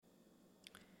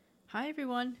Hi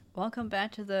everyone, welcome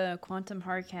back to the Quantum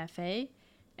Heart Cafe.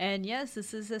 And yes,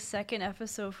 this is the second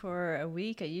episode for a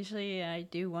week. I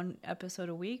do one episode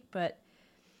a week, but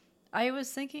I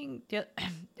was thinking the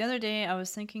other day. I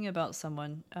was thinking about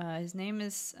someone. His name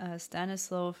is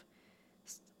Stanislav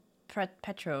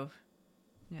Petrov.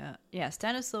 Yeah,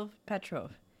 Stanislav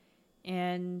Petrov.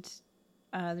 And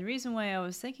the reason why I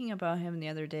was thinking about him the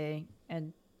other day,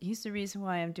 and he's the reason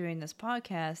why I'm doing this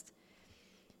podcast,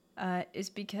 is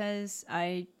because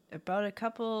about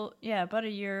a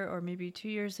year or maybe 2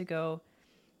 years ago,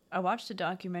 I watched a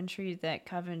documentary that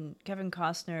Kevin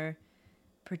Costner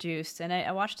produced, and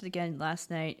I watched it again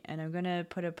last night, and I'm gonna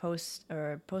post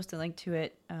a link to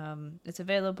it. It's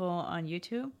available on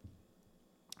YouTube,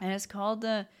 and it's called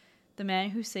the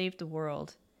Man Who Saved the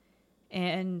World.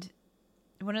 And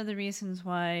one of the reasons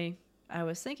why I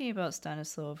was thinking about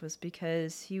Stanislav was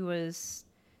because he was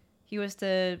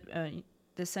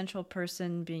the central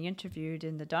person being interviewed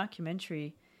in the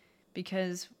documentary,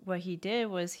 because what he did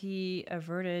was he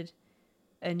averted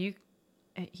a new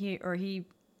he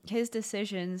his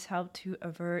decisions helped to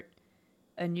avert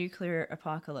a nuclear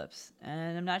apocalypse.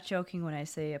 And I'm not joking when I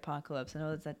say apocalypse. I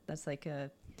know that's like a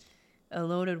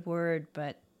loaded word,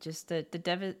 but just if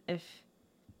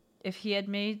he had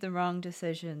made the wrong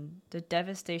decision, the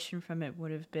devastation from it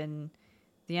would have been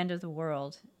the end of the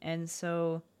world. And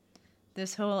so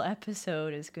this whole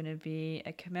episode is going to be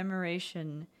a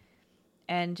commemoration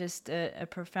and just a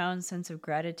profound sense of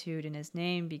gratitude in his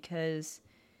name, because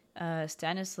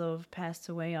Stanislav passed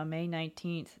away on May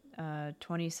 19th,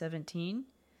 2017.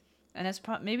 And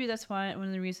maybe that's why one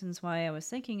of the reasons why I was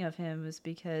thinking of him was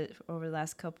because over the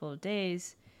last couple of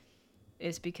days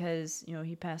is because,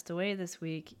 he passed away this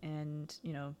week. And,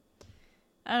 I don't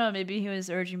know, maybe he was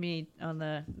urging me on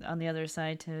the other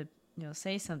side to,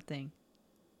 say something,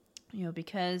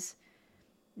 because,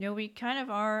 we kind of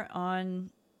are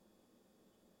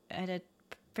at a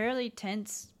fairly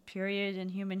tense period in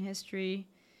human history.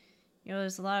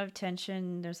 There's a lot of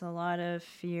tension, there's a lot of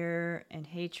fear and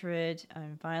hatred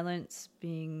and violence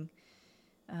being,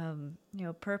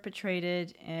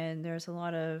 perpetrated, and there's a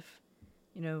lot of,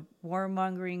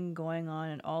 warmongering going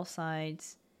on all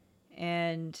sides.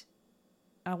 And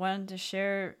I wanted to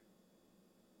share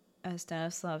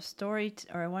Stanislav's story,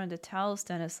 or I wanted to tell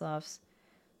Stanislav's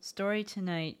story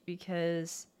tonight,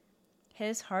 because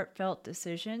his heartfelt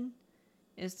decision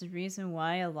is the reason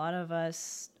why a lot of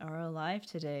us are alive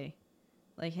today.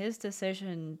 Like, his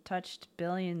decision touched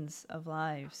billions of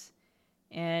lives.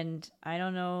 And I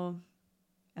don't know,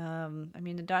 I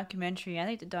think the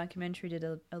documentary did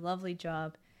a lovely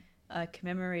job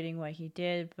commemorating what he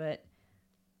did, but,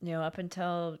 up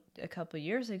until a couple of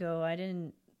years ago,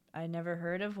 I never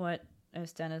heard of what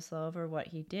Stanislav or what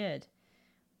he did.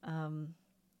 And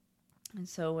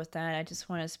so with that, I just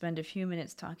want to spend a few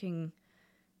minutes talking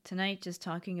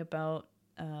about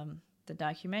the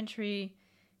documentary,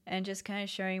 and just kind of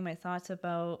sharing my thoughts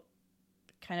about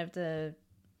kind of the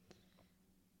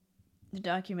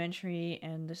documentary,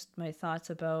 and just my thoughts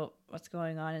about what's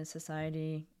going on in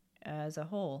society as a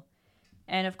whole.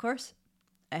 And of course,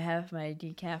 I have my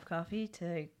decaf coffee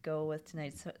to go with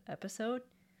tonight's episode.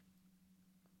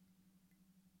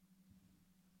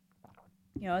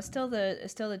 It's still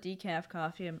the decaf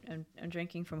coffee I'm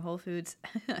drinking from Whole Foods,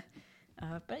 but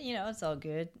it's all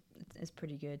good. It's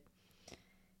pretty good,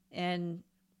 and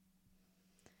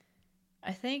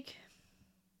I think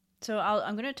so.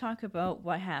 I'm going to talk about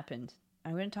what happened.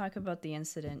 I'm going to talk about the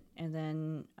incident, and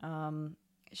then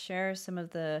share some of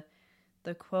the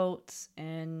quotes,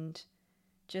 and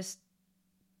just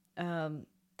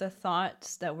the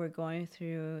thoughts that were going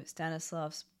through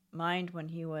Stanislav's mind when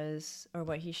or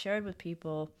what he shared with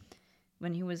people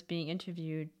when he was being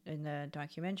interviewed in the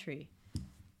documentary.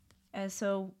 And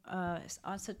so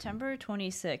on September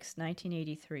 26,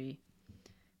 1983,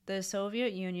 the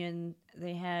Soviet Union,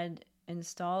 they had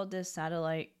installed this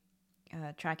satellite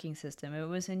tracking system. It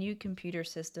was a new computer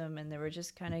system, and they were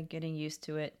just kind of getting used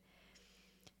to it.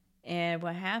 And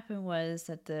what happened was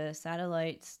that the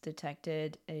satellites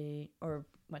detected or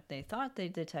what they thought they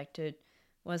detected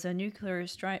was a nuclear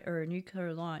strike or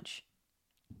nuclear launch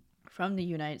from the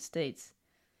United States.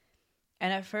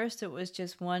 And at first it was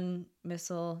just one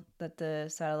missile that the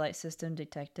satellite system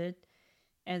detected.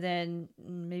 And then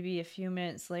maybe a few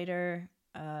minutes later,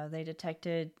 they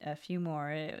detected a few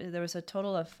more. There was a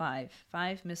total of five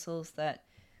missiles that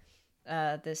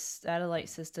this satellite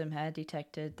system had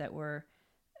detected that were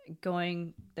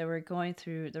going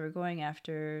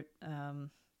after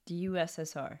the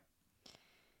USSR.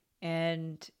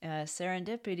 And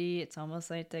serendipity, it's almost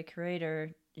like the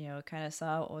creator, kind of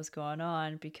saw what was going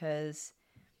on, because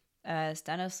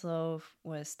Stanislav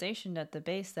was stationed at the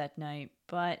base that night,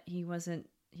 but he wasn't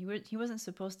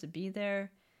supposed to be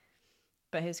there.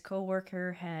 But his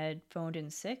coworker had phoned in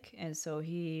sick, and so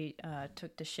he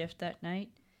took the shift that night,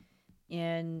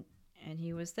 and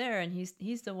he was there, and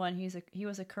he's the one. He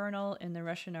was a colonel in the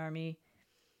Russian army,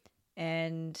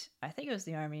 and I think it was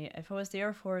the army. If it was the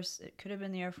Air Force, it could have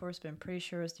been the Air Force, but I'm pretty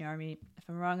sure it was the army. If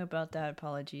I'm wrong about that,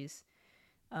 apologies.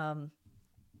 Um,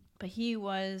 but he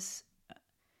was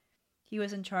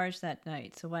in charge that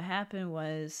night. So what happened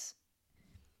was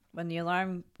when the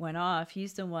alarm went off,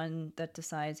 he's the one that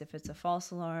decides if it's a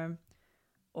false alarm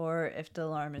or if the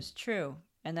alarm is true.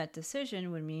 And that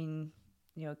decision would mean,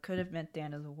 it could have meant the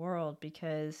end of the world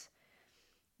because,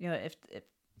 if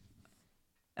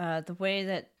the way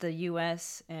that the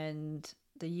U.S. and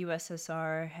the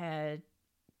USSR had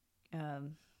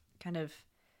kind of,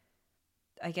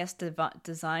 I guess,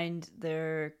 designed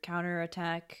their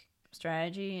counterattack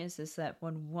strategy is that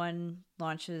when one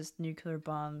launches nuclear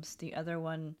bombs, the other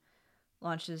one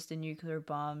launches the nuclear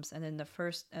bombs. And then the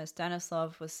first,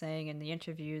 Stanislav was saying in the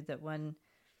interview that when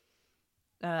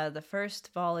the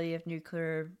first volley of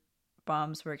nuclear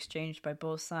bombs were exchanged by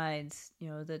both sides,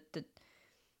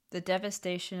 the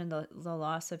devastation and the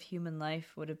loss of human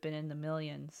life would have been in the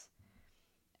millions.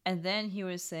 And then he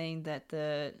was saying that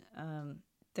there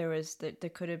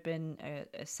could have been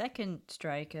a second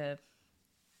strike,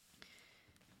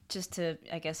 just to,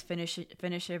 I guess,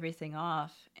 finish everything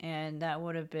off, and that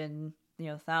would have been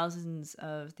thousands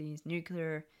of these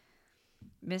nuclear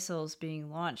missiles being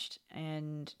launched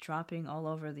and dropping all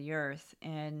over the earth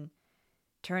and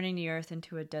turning the earth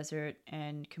into a desert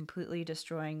and completely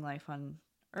destroying life on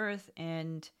earth.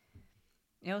 And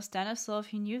Stanislav,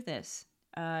 he knew this.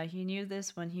 He knew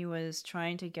this when he was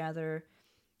trying to gather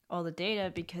all the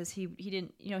data because he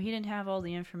didn't have all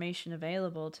the information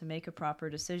available to make a proper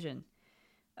decision.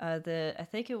 I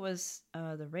think it was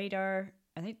the radar.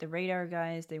 I think the radar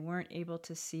guys, they weren't able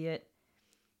to see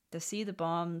the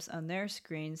bombs on their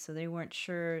screens, so they weren't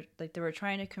sure. Like, they were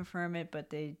trying to confirm it, but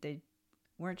they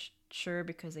weren't sure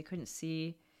because they couldn't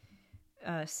see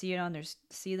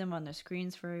them on their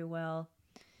screens very well.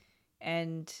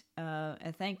 And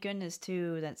thank goodness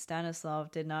too that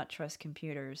Stanislav did not trust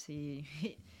computers. He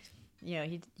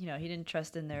didn't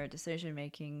trust in their decision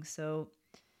making, so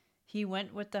he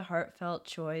went with the heartfelt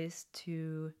choice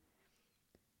to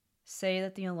say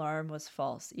that the alarm was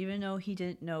false, even though he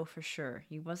didn't know for sure.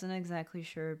 He wasn't exactly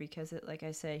sure because, like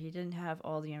I said, he didn't have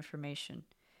all the information.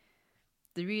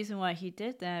 The reason why he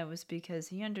did that was because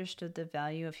he understood the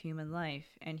value of human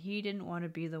life, and he didn't want to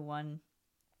be the one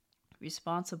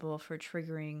responsible for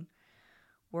triggering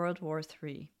World War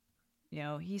III.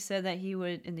 He said that he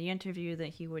would, in the interview, that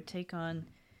he would take on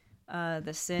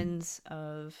the sins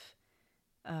of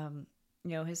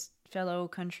his fellow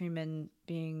countrymen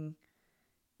being,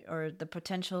 or the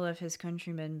potential of his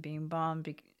countrymen being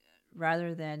bombed,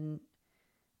 rather than,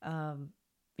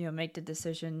 make the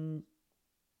decision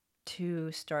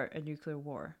to start a nuclear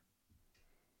war.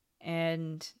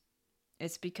 And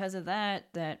it's because of that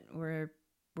we're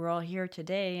all here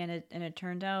today. And it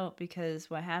turned out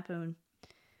because what happened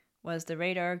was the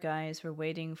radar guys were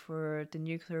waiting for the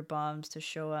nuclear bombs to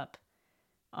show up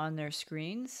on their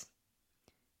screens.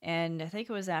 And I think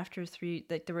it was after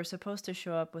they were supposed to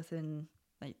show up within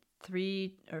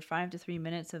 5 to 3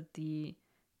 minutes of the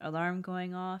alarm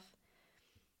going off.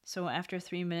 So after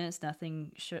 3 minutes,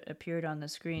 nothing appeared on the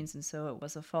screens, and so it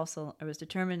was it was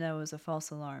determined that it was a false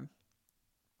alarm.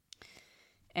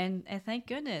 And thank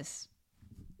goodness,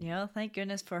 thank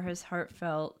goodness for his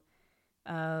heartfelt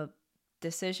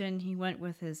decision. He went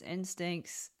with his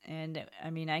instincts, and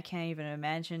I mean, I can't even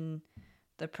imagine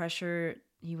the pressure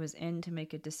he was in to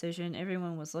make a decision.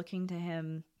 Everyone was looking to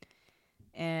him,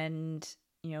 and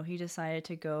he decided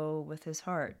to go with his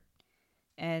heart.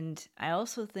 And I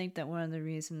also think that one of the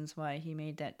reasons why he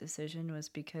made that decision was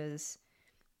because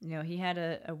he had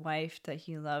a wife that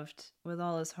he loved with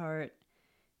all his heart,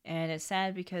 and it's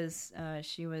sad because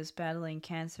she was battling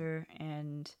cancer,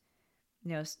 and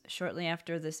shortly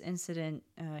after this incident,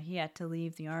 he had to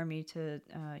leave the army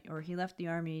he left the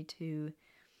army to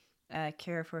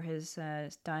care for his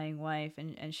dying wife,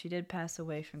 and she did pass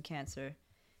away from cancer.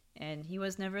 And he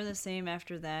was never the same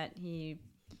after that. He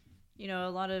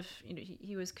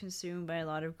was consumed by a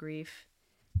lot of grief,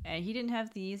 and he didn't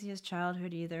have the easiest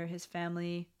childhood either. His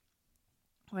family,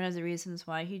 one of the reasons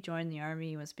why he joined the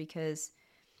army was because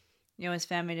his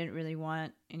family didn't really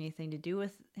want anything to do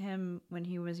with him when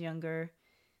he was younger,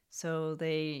 so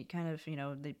they kind of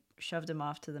they shoved him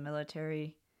off to the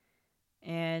military,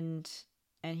 and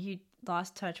he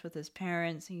lost touch with his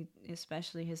parents,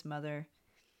 especially his mother.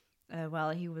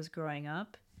 while he was growing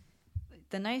up.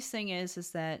 The nice thing is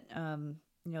that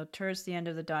towards the end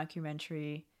of the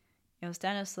documentary,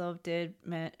 Stanislav did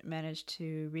manage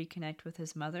to reconnect with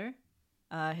his mother.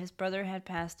 His brother had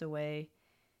passed away,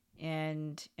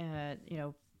 and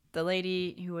the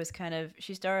lady who was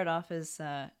she started off as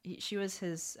she was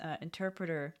his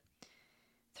interpreter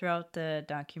throughout the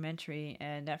documentary,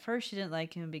 and at first she didn't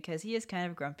like him because he is kind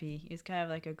of grumpy. He's kind of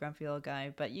like a grumpy old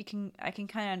guy, but I can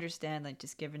kind of understand, like,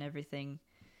 just given everything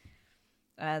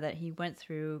that he went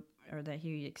through or that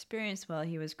he experienced while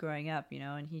he was growing up,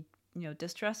 and he,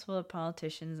 distrustful of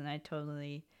politicians, and I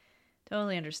totally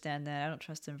understand that. I don't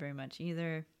trust him very much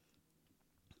either.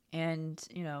 And,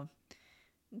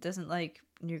 doesn't like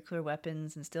nuclear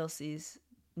weapons and still sees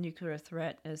nuclear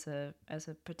threat as a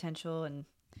potential. And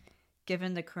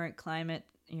given the current climate,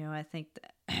 I think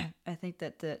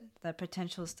that that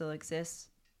potential still exists.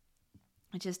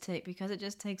 Because it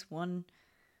just takes one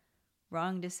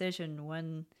wrong decision,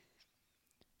 one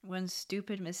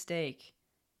stupid mistake,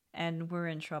 and we're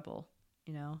in trouble,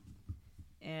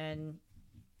 And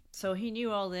so he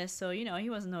knew all this. So, he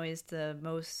wasn't always the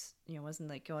most, wasn't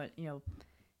like going,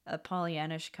 a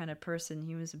Pollyannish kind of person.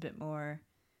 He was a bit more,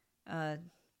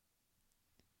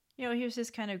 he was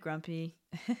just kind of grumpy.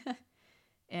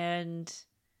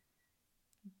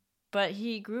 But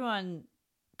he grew on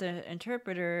the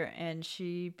interpreter, and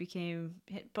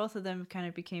both of them kind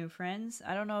of became friends.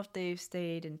 I don't know if they've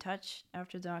stayed in touch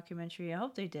after the documentary. I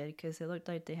hope they did, because it looked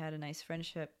like they had a nice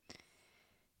friendship.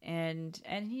 And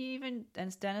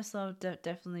Stanislav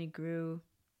definitely grew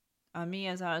on me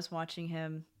as I was watching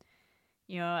him,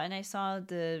 and I saw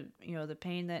the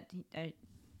pain that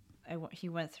he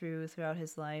went throughout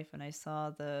his life, and I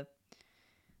saw but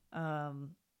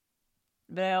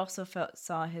I also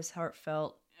saw his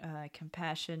heartfelt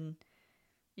compassion,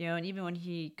 and even when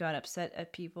he got upset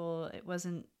at people, it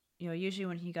wasn't, usually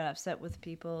when he got upset with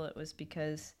people, it was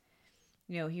because,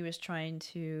 he was trying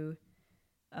to,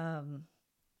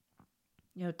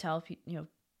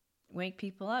 wake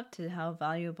people up to how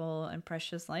valuable and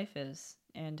precious life is,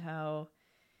 and how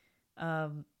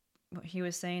he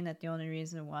was saying that the only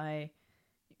reason why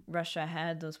Russia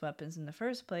had those weapons in the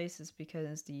first place is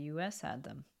because the U.S. had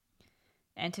them.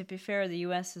 And to be fair, the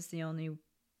U.S. is the only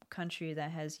country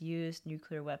that has used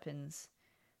nuclear weapons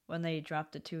when they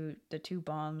dropped the two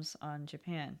bombs on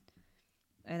Japan.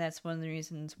 And that's one of the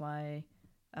reasons why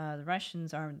the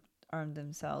Russians armed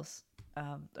themselves.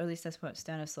 Or at least that's what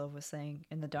Stanislav was saying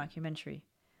in the documentary.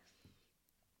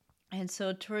 And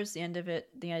so towards the end of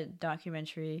the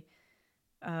documentary,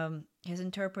 his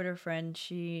interpreter friend,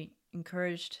 she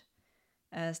encouraged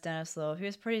Stanislav. He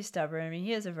was pretty stubborn. I mean,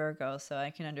 he is a Virgo, so I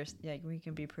can understand. Like, we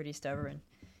can be pretty stubborn.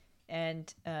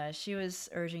 And she was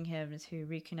urging him to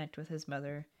reconnect with his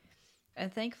mother,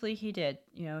 and thankfully he did.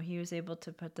 He was able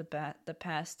to put the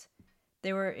past.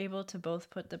 They were able to both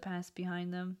put the past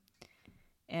behind them,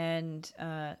 and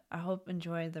I hope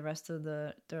enjoy the rest of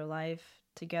their life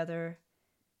together.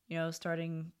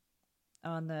 Starting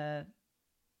on the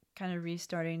kind of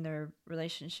restarting their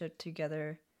relationship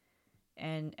together.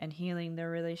 And healing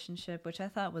their relationship, which I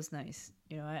thought was nice.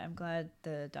 I'm glad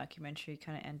the documentary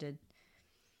kind of ended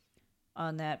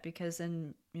on that, because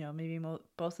then, maybe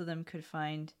both of them could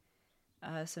find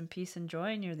some peace and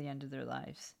joy near the end of their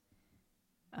lives.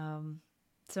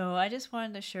 So I just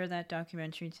wanted to share that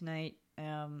documentary tonight,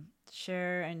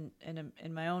 share and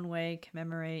in my own way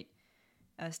commemorate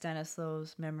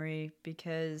Stanislav's memory,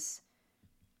 because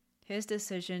his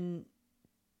decision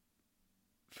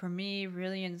for me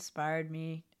really inspired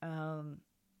me.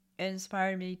 It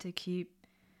inspired me to keep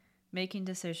making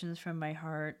decisions from my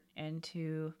heart, and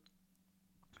to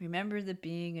remember the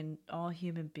being in all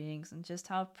human beings and just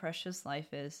how precious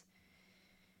life is.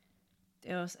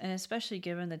 And especially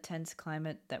given the tense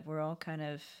climate that we're all kind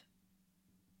of,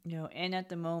 in at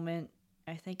the moment,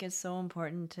 I think it's so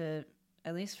important to,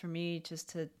 at least for me, just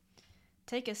to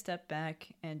take a step back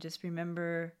and just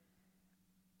remember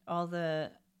all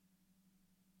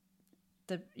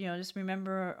just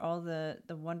remember all the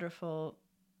wonderful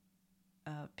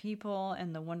people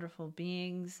and the wonderful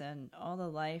beings and all the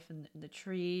life and the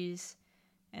trees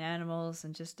and animals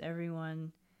and just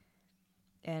everyone,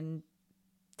 and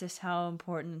just how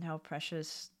important and how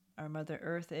precious our Mother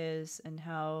Earth is, and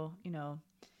how,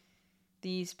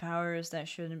 these powers that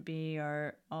shouldn't be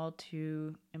are all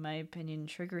too, in my opinion,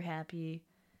 trigger happy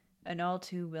and all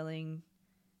too willing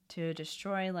to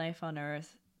destroy life on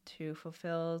Earth to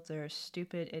fulfill their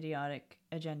stupid, idiotic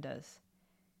agendas.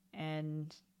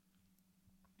 And,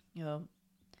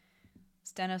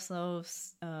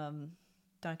 Stanislav's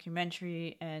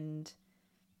documentary and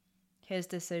his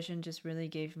decision just really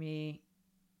gave me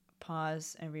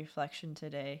pause and reflection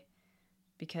today,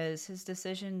 because his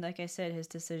decision, like I said, his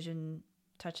decision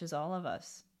touches all of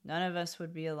us. None of us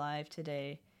would be alive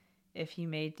today if he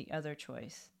made the other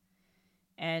choice.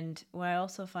 And what I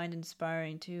also find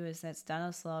inspiring too is that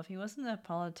Stanislav, he wasn't a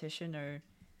politician or,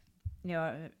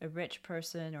 a rich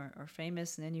person or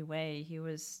famous in any way. He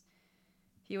was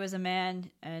a man,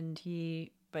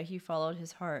 but he followed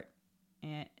his heart,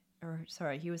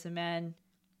 he was a man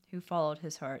who followed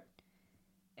his heart,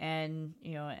 and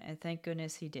thank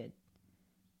goodness he did.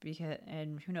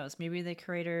 And who knows, maybe the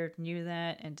creator knew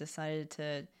that and decided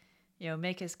to,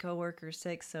 make his coworker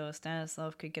sick so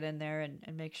Stanislav could get in there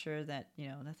and make sure that,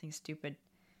 nothing stupid,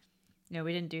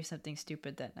 we didn't do something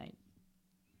stupid that night.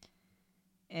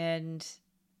 And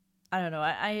I don't know,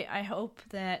 I hope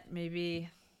that maybe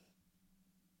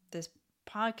this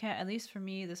podcast, at least for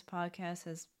me, this podcast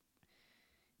has,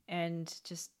 and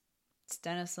just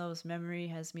Stanislav's memory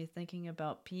has me thinking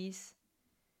about peace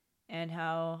and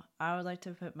how I would like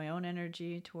to put my own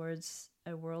energy towards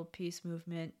a world peace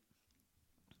movement.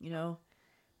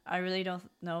 I really don't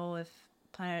know if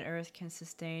planet Earth can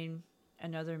sustain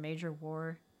another major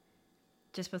war,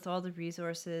 just with all the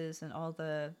resources and all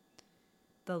the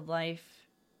life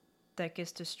that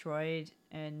gets destroyed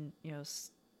and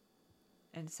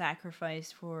and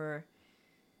sacrificed for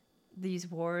these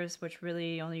wars, which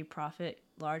really only profit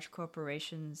large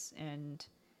corporations and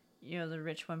the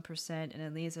rich 1%, and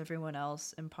it leaves everyone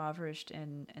else impoverished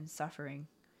and suffering.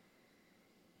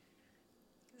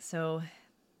 So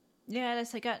yeah,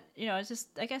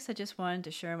 I guess I just wanted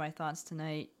to share my thoughts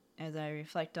tonight as I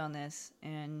reflect on this.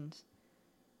 And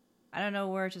I don't know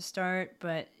where to start,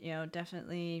 but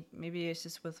definitely maybe it's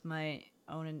just with my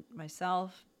own and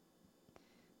myself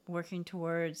working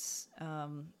towards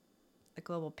the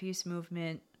global peace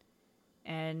movement.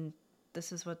 And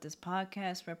this is what this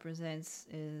podcast represents,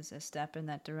 is a step in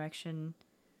that direction.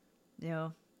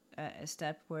 A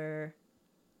step where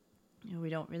we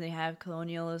don't really have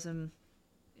colonialism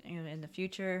in the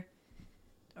future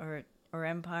or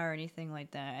empire or anything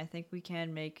like that. I think we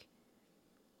can make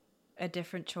a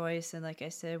different choice. And like I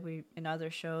said, in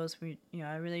other shows,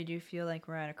 I really do feel like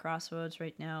we're at a crossroads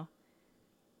right now.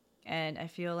 And I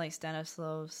feel like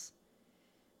Stanislav's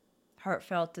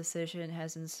heartfelt decision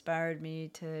has inspired me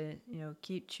to,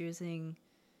 keep choosing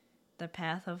the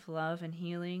path of love and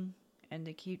healing, and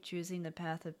to keep choosing the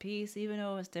path of peace, even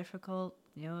though it's difficult.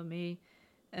 It may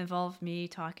involve me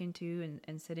talking to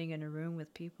and sitting in a room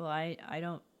with people I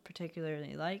don't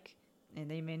particularly like, and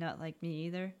they may not like me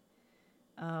either.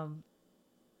 But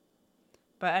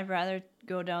I'd rather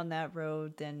go down that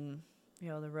road than,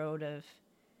 the road of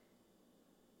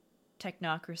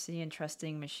technocracy and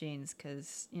trusting machines,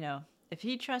 because, if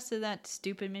he trusted that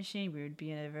stupid machine, we would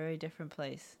be in a very different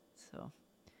place. So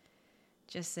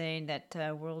just saying that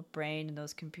world brain and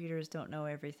those computers don't know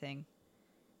everything,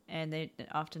 and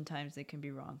oftentimes they can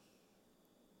be wrong.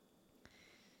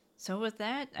 So with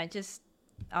that,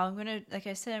 I'm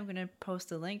gonna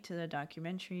post a link to the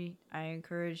documentary. I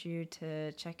encourage you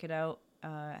to check it out.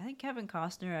 I think Kevin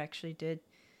Costner actually did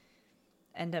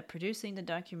end up producing the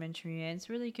documentary, and it's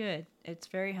really good. It's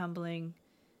very humbling,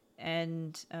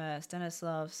 and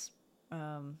Stanislav's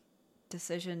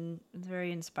decision is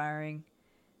very inspiring.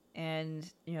 And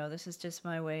this is just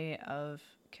my way of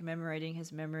commemorating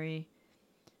his memory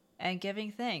and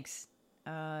giving thanks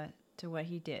to what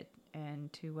he did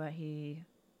and to what he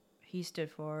stood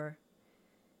for.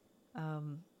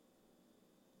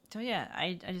 So yeah,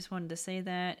 I just wanted to say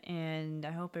that, and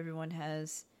I hope everyone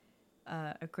has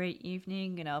a great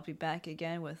evening, and I'll be back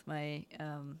again with my,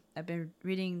 I've been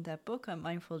reading that book on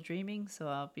mindful dreaming, so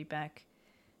I'll be back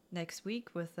next week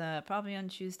with, probably on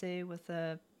Tuesday, with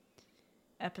a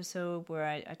episode where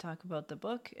I talk about the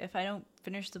book. If I don't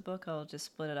finish the book, I'll just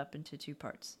split it up into 2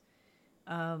 parts.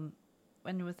 And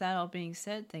with that all being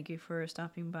said, thank you for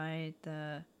stopping by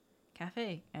the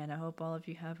cafe, and I hope all of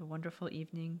you have a wonderful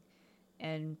evening.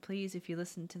 And please, if you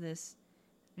listen to this,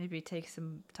 maybe take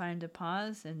some time to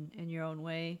pause and, in your own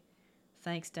way,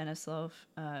 thank Stanislav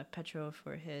Petrov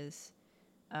for his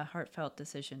heartfelt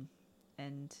decision.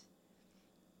 And,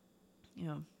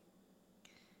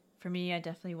 for me, I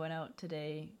definitely went out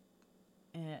today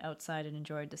outside and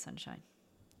enjoyed the sunshine.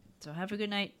 So have a good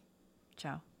night.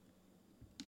 Ciao.